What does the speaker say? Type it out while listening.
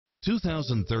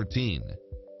2013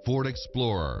 Ford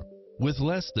Explorer. With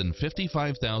less than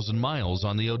 55,000 miles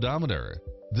on the odometer,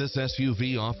 this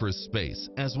SUV offers space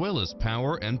as well as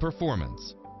power and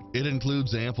performance. It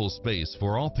includes ample space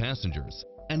for all passengers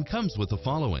and comes with the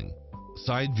following: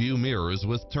 side view mirrors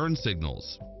with turn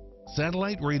signals,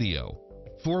 satellite radio,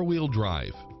 four-wheel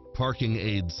drive, parking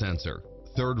aid sensor,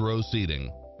 third row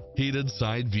seating, heated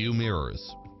side view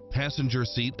mirrors, passenger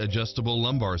seat adjustable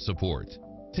lumbar support,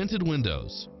 tinted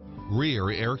windows, rear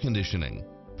air conditioning,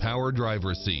 power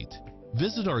driver seat.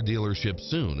 Visit our dealership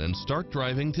soon and start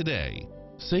driving today.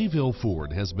 Sayville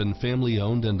Ford has been family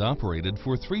owned and operated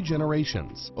for 3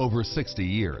 generations, over 60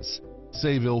 years.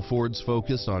 Sayville Ford's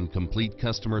focus on complete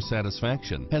customer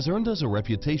satisfaction has earned us a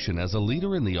reputation as a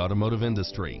leader in the automotive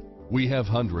industry. We have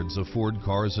hundreds of Ford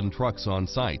cars and trucks on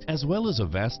site, as well as a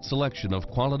vast selection of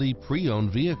quality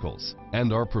pre-owned vehicles.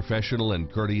 And our professional and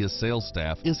courteous sales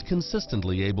staff is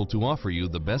consistently able to offer you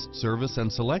the best service and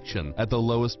selection at the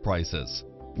lowest prices.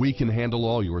 We can handle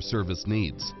all your service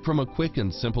needs, from a quick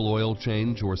and simple oil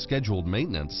change or scheduled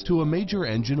maintenance to a major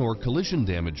engine or collision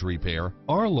damage repair.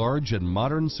 Our large and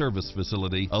modern service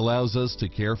facility allows us to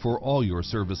care for all your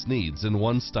service needs in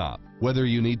one stop. Whether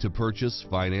you need to purchase,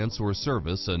 finance, or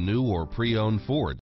service a new or pre-owned Ford,